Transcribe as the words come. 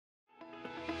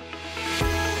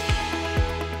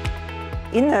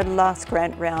In the last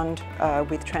grant round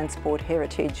with Transport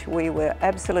Heritage, we were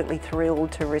absolutely thrilled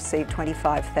to receive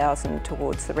 $25,000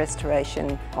 towards the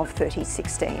restoration of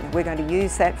 3016. We're going to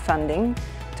use that funding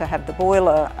to have the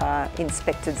boiler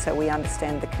inspected so we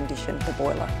understand the condition of the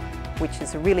boiler, which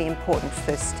is a really important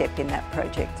first step in that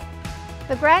project.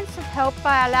 The grants have helped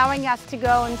by allowing us to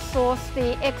go and source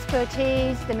the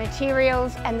expertise, the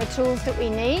materials and the tools that we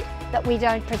need that we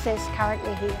don't possess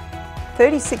currently here.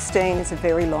 3016 is a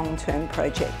very long-term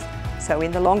project. So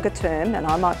in the longer term, and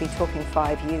I might be talking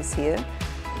 5 years here,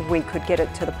 we could get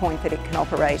it to the point that it can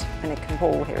operate and it can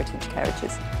haul heritage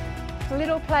carriages.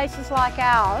 Little places like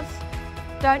ours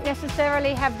don't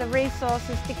necessarily have the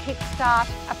resources to kickstart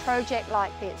a project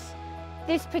like this.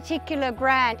 This particular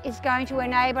grant is going to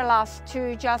enable us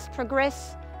to just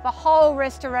progress the whole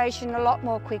restoration a lot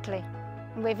more quickly,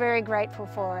 and we're very grateful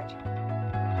for it.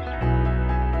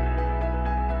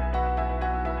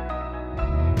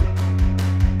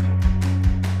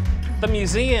 The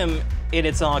museum in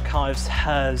its archives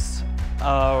has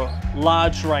a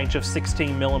large range of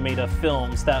 16mm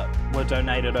films that were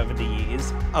donated over the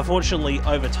years. Unfortunately,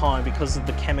 over time, because of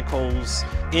the chemicals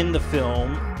in the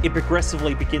film, it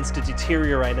progressively begins to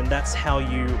deteriorate, and that's how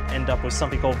you end up with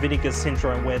something called vinegar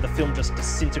syndrome, where the film just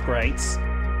disintegrates.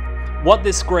 What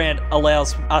this grant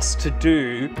allows us to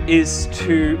do is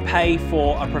to pay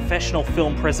for a professional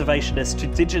film preservationist to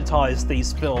digitize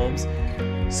these films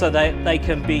so that they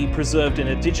can be preserved in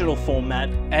a digital format,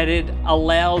 and it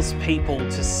allows people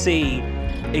to see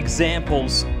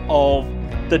examples of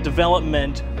the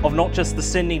development of not just the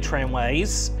Sydney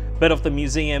tramways, but of the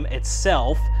museum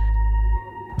itself.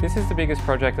 This is the biggest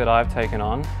project that I've taken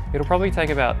on. It'll probably take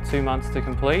about 2 months to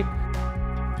complete.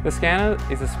 The scanner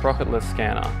is a sprocketless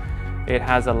scanner. It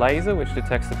has a laser which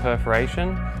detects the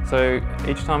perforation, so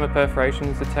each time a perforation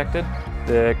is detected,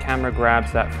 the camera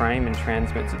grabs that frame and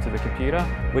transmits it to the computer,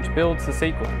 which builds the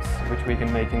sequence, which we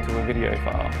can make into a video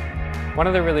file. One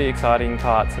of the really exciting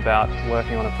parts about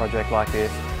working on a project like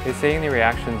this is seeing the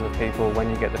reactions of people when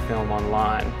you get the film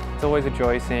online. It's always a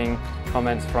joy seeing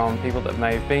comments from people that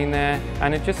may have been there,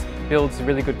 and it just builds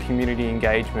really good community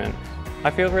engagement. I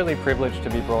feel really privileged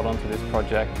to be brought onto this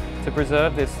project to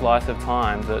preserve this slice of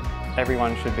time that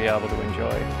everyone should be able to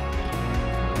enjoy.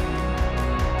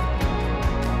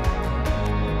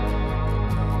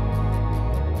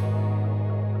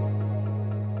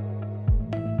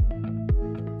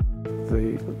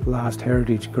 The last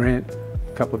Heritage grant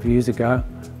a couple of years ago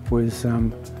was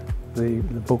the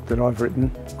book that I've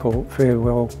written called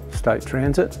Farewell State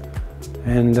Transit,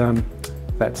 and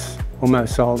that's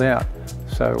almost sold out.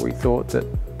 So we thought that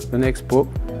the next book,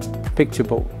 Picture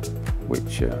Book,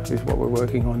 which is what we're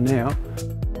working on now,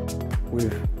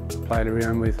 we've played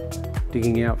around with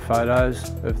digging out photos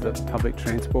of the Public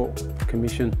Transport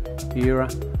Commission era.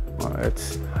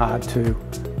 It's hard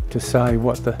to say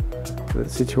what the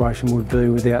situation would be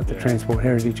without the Transport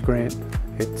Heritage Grant.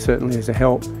 It certainly is a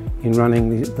help in running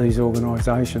these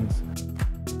organisations.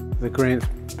 The grant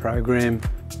program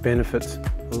benefits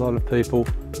a lot of people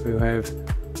who have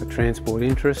a transport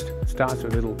interest. It starts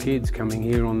with little kids coming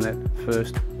here on that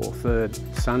first or third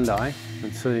Sunday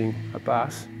and seeing a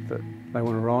bus that they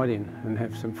want to ride in and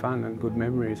have some fun and good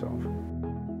memories of.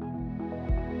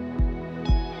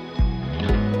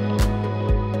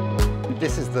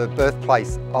 This is the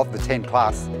birthplace of the 10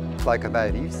 class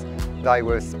locomotives. They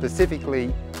were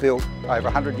specifically built over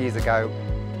 100 years ago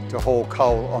to haul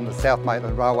coal on the South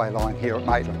Maitland railway line here at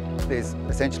Maitland. There's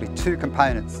essentially two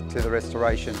components to the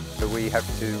restoration that we have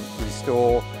to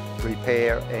restore,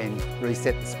 repair and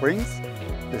reset the springs.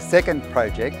 The second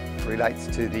project relates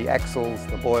to the axles,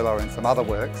 the boiler and some other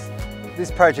works.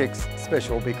 This project's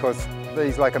special because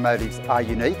these locomotives are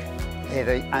unique. They're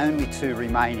the only two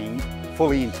remaining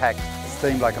fully intact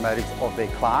steam locomotives of their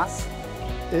class.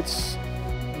 It's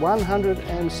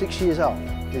 106 years old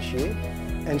this year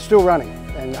and still running,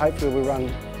 and hopefully will run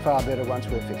far better once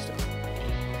we've fixed it.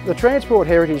 The Transport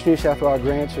Heritage New South Wales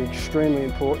grants are extremely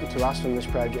important to us in this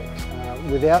project.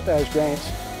 Without those grants,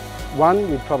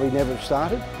 one, we'd probably never have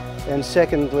started, and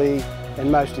secondly,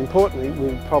 and most importantly,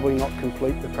 we'd probably not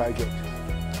complete the project.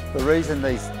 The reason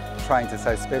these trains are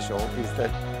so special is that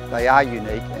they are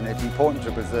unique, and it's important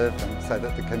to preserve them so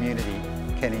that the community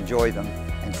can enjoy them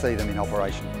and see them in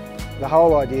operation. The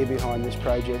whole idea behind this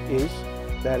project is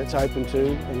that it's open to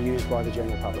and used by the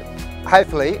general public.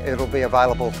 Hopefully it'll be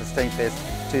available for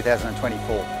Steamfest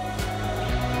 2024.